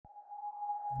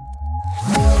Welcome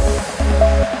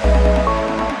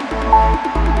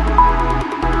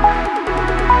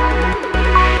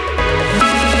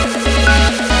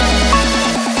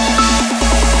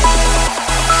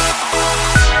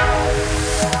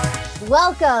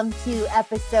to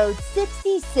episode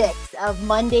 66 of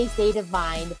Monday State of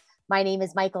Mind. My name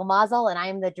is Michael Mazel, and I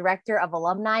am the Director of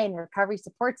Alumni and Recovery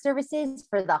Support Services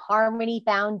for the Harmony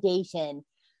Foundation.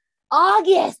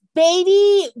 August,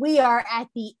 baby! We are at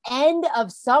the end of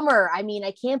summer. I mean,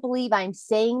 I can't believe I'm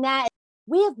saying that.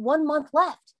 We have 1 month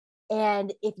left.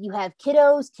 And if you have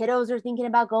kiddos are thinking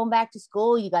about going back to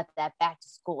school. You got that back to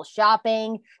school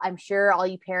shopping. I'm sure all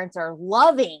you parents are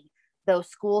loving those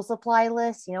school supply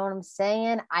lists. You know what I'm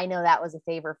saying? I know that was a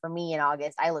favor for me in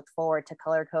August. I look forward to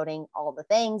color coding all the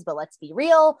things, but let's be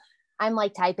real. I'm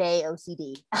like type A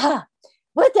OCD.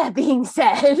 With that being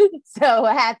said, so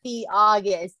happy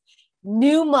August,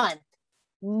 new month,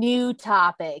 new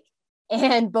topic.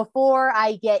 And before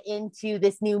I get into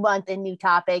this new month and new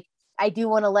topic, I do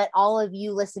want to let all of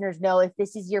you listeners know, if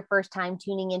this is your first time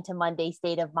tuning into Monday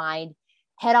State of Mind,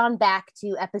 head on back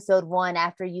to episode 1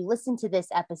 after you listen to this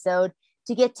episode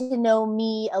to get to know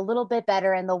me a little bit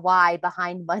better and the why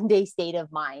behind Monday State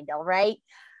of Mind. All right.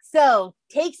 So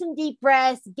take some deep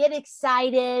breaths, get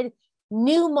excited,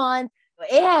 new month.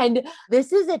 And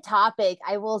this is a topic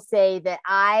I will say that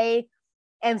I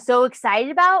am so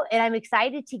excited about, and I'm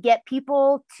excited to get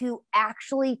people to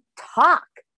actually talk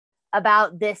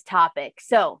about this topic.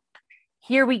 So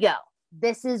here we go.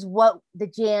 This is what the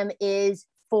jam is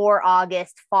for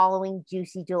August following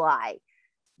Juicy July.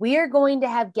 We are going to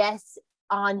have guests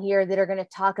on here that are going to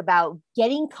talk about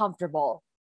getting comfortable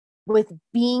with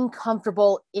being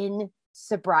comfortable in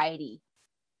sobriety,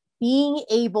 being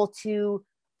able to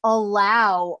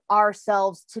allow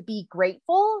ourselves to be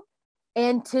grateful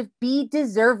and to be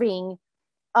deserving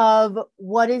of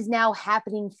what is now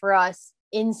happening for us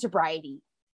in sobriety.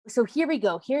 So here we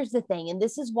go. Here's the thing. And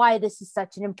this is why this is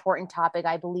such an important topic,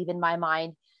 I believe, in my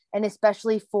mind, and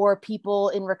especially for people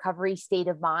in recovery state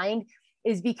of mind,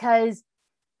 is because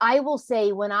I will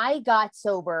say when I got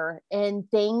sober and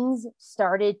things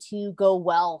started to go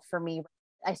well for me,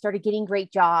 I started getting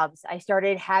great jobs. I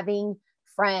started having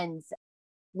friends.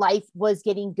 Life was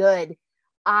getting good.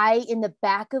 In the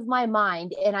back of my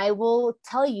mind, and I will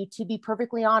tell you, to be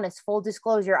perfectly honest, full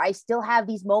disclosure, I still have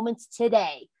these moments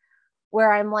today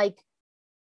where I'm like,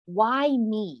 why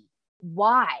me?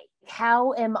 Why?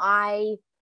 How am I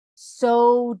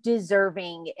so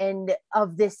deserving and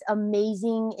of this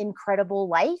amazing, incredible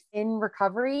life in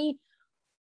recovery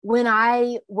when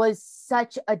I was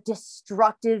such a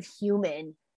destructive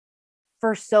human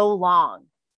for so long?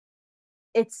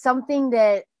 It's something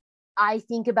that I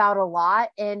think about a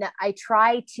lot, and I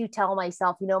try to tell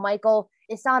myself, Michael,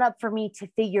 it's not up for me to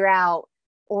figure out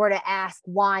or to ask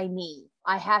why me.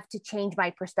 I have to change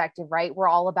my perspective, right? We're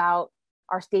all about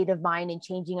our state of mind and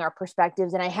changing our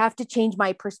perspectives. And I have to change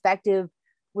my perspective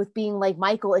with being like,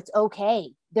 Michael, it's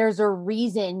okay. There's a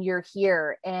reason you're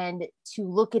here, and to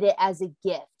look at it as a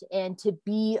gift and to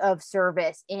be of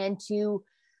service and to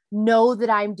know that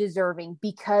I'm deserving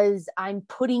because I'm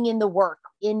putting in the work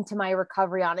into my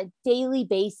recovery on a daily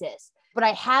basis. But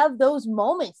I have those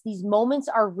moments. These moments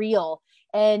are real.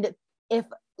 And if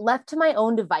left to my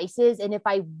own devices, and if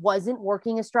I wasn't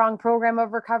working a strong program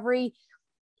of recovery,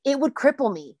 it would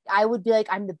cripple me. I would be like,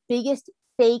 I'm the biggest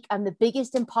fake, I'm the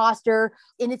biggest imposter.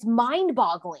 And it's mind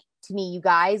boggling to me, you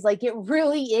guys. Like, it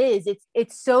really is.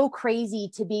 It's so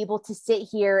crazy to be able to sit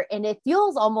here, and it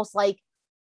feels almost like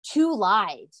two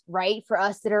lives, right? For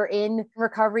us that are in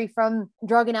recovery from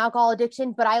drug and alcohol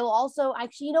addiction. But I will also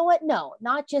actually, you know what? No,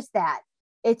 not just that.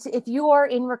 It's if you are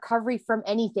in recovery from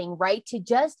anything, right? To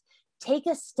just take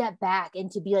a step back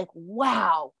and to be like,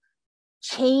 wow,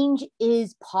 change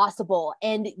is possible,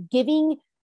 and giving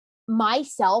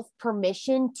myself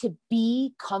permission to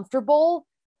be comfortable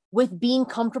with being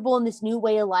comfortable in this new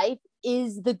way of life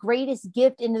is the greatest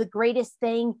gift and the greatest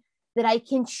thing that I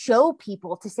can show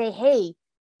people, to say, hey,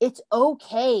 it's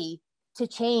okay to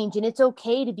change, and it's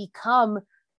okay to become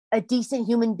a decent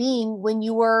human being when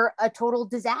you were a total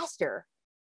disaster.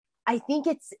 I think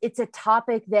it's a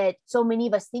topic that so many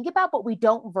of us think about, but we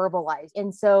don't verbalize.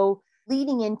 And so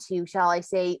leading into, shall I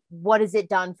say, what has it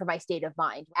done for my state of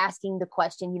mind? Asking the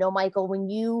question, Michael,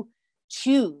 when you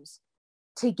choose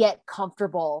to get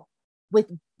comfortable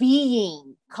with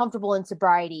being comfortable in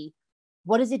sobriety,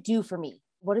 what does it do for me?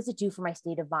 What does it do for my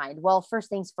state of mind? Well, first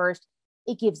things first,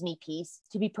 it gives me peace,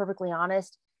 to be perfectly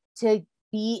honest, to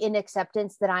be in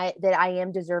acceptance that I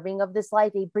am deserving of this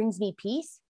life. It brings me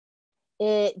peace.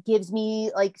 It gives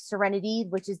me like serenity,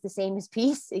 which is the same as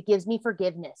peace. It gives me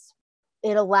forgiveness.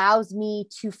 It allows me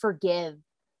to forgive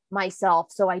myself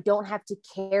so I don't have to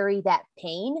carry that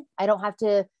pain. I don't have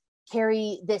to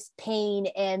carry this pain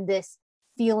and this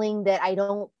feeling that I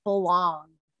don't belong.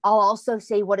 I'll also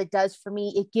say what it does for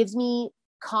me. It gives me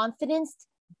confidence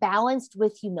balanced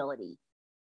with humility.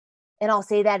 And I'll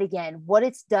say that again, what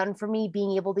it's done for me,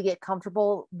 being able to get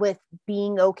comfortable with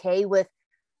being okay with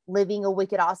living a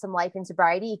wicked, awesome life in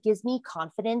sobriety, it gives me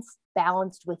confidence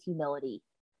balanced with humility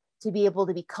to be able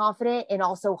to be confident and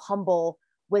also humble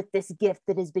with this gift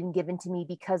that has been given to me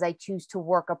because I choose to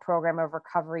work a program of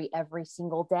recovery every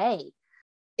single day.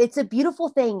 It's a beautiful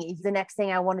thing is the next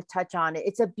thing I want to touch on.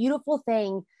 It's a beautiful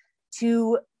thing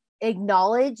to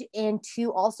acknowledge and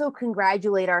to also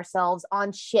congratulate ourselves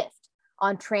on shift,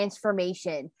 on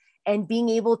transformation, and being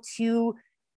able to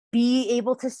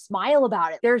smile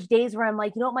about it. There's days where I'm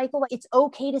like, you know what, Michael, it's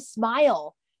okay to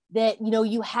smile that,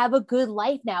 you have a good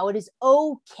life now. It is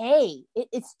okay.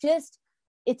 It's just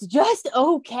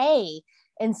okay.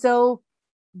 And so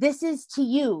this is to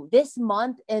you this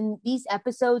month. And these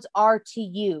episodes are to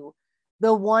you,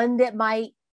 the one that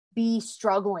might be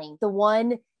struggling, the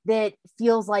one that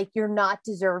feels like you're not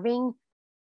deserving.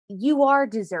 You are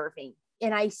deserving.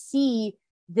 And I see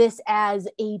this as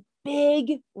a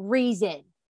big reason,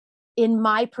 in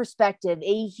my perspective,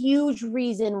 a huge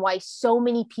reason why so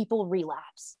many people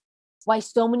relapse, why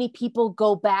so many people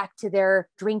go back to their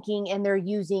drinking and their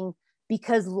using,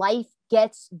 because life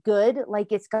gets good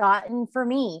like it's gotten for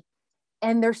me,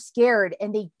 and they're scared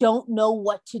and they don't know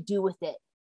what to do with it.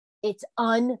 It's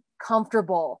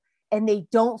uncomfortable and they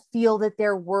don't feel that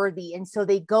they're worthy. And so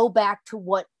they go back to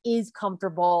what is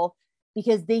comfortable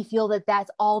because they feel that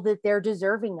that's all that they're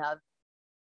deserving of.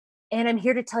 And I'm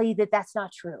here to tell you that that's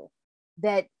not true,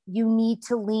 that you need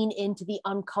to lean into the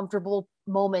uncomfortable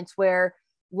moments where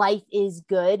life is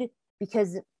good,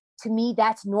 because to me,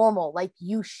 that's normal. Like,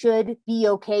 you should be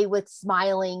okay with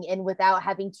smiling and without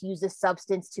having to use a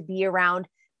substance to be around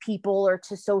people or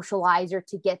to socialize or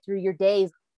to get through your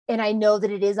days. And I know that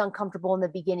it is uncomfortable in the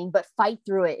beginning, but fight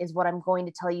through it is what I'm going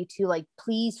to tell you too. Like,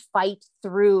 please fight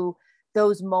through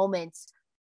those moments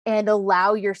and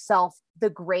allow yourself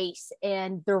the grace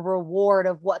and the reward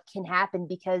of what can happen,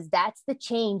 because that's the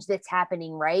change that's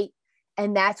happening, right?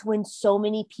 And that's when so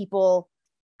many people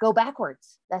go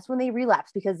backwards. That's when they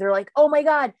relapse, because they're like, oh my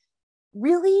God,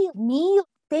 really? Me?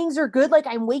 Things are good. Like,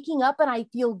 I'm waking up and I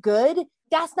feel good.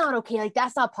 That's not okay. Like,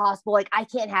 that's not possible. Like, I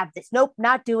can't have this. Nope,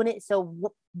 not doing it. So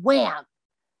wham,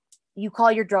 you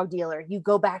call your drug dealer, you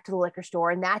go back to the liquor store.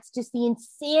 And that's just the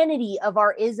insanity of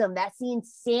our ism. That's the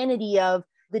insanity of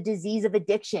the disease of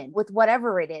addiction with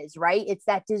whatever it is, right? It's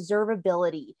that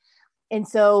deservability. And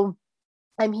so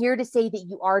I'm here to say that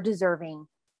you are deserving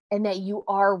and that you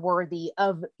are worthy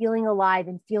of feeling alive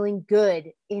and feeling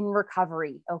good in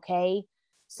recovery. Okay.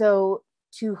 So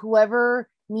to whoever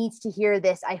needs to hear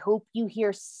this, I hope you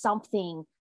hear something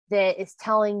that is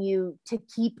telling you to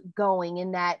keep going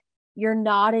and that you're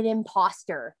not an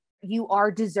imposter. You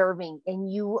are deserving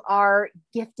and you are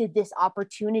gifted this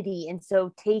opportunity. And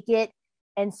so take it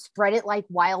and spread it like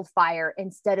wildfire.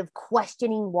 Instead of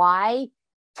questioning why,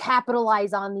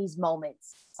 capitalize on these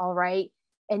moments. All right.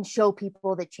 And show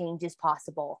people that change is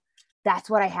possible. That's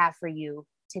what I have for you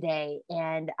today.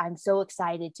 And I'm so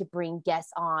excited to bring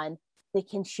guests on that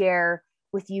can share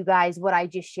with you guys what I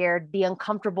just shared, the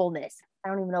uncomfortableness. I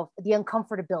don't even know if the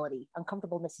uncomfortability.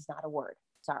 Uncomfortableness is not a word.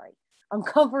 Sorry.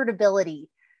 Uncomfortability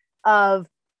of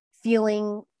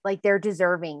feeling like they're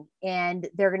deserving. And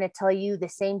they're going to tell you the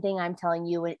same thing I'm telling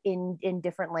you in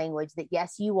different language, that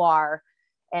yes, you are.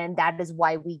 And that is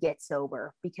why we get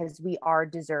sober, because we are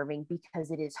deserving,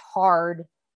 because it is hard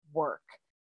work.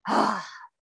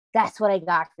 That's what I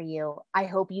got for you. I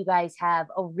hope you guys have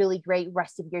a really great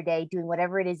rest of your day doing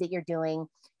whatever it is that you're doing.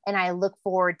 And I look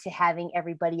forward to having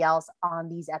everybody else on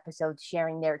these episodes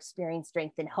sharing their experience,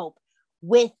 strength, and hope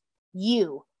with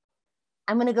you.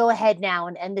 I'm going to go ahead now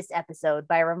and end this episode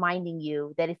by reminding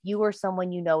you that if you or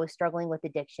someone you know is struggling with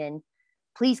addiction,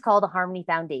 please call the Harmony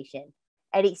Foundation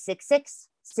at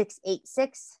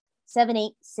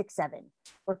 866-686-7867.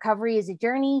 Recovery is a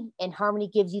journey and Harmony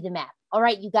gives you the map. All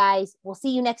right, you guys, we'll see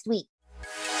you next week.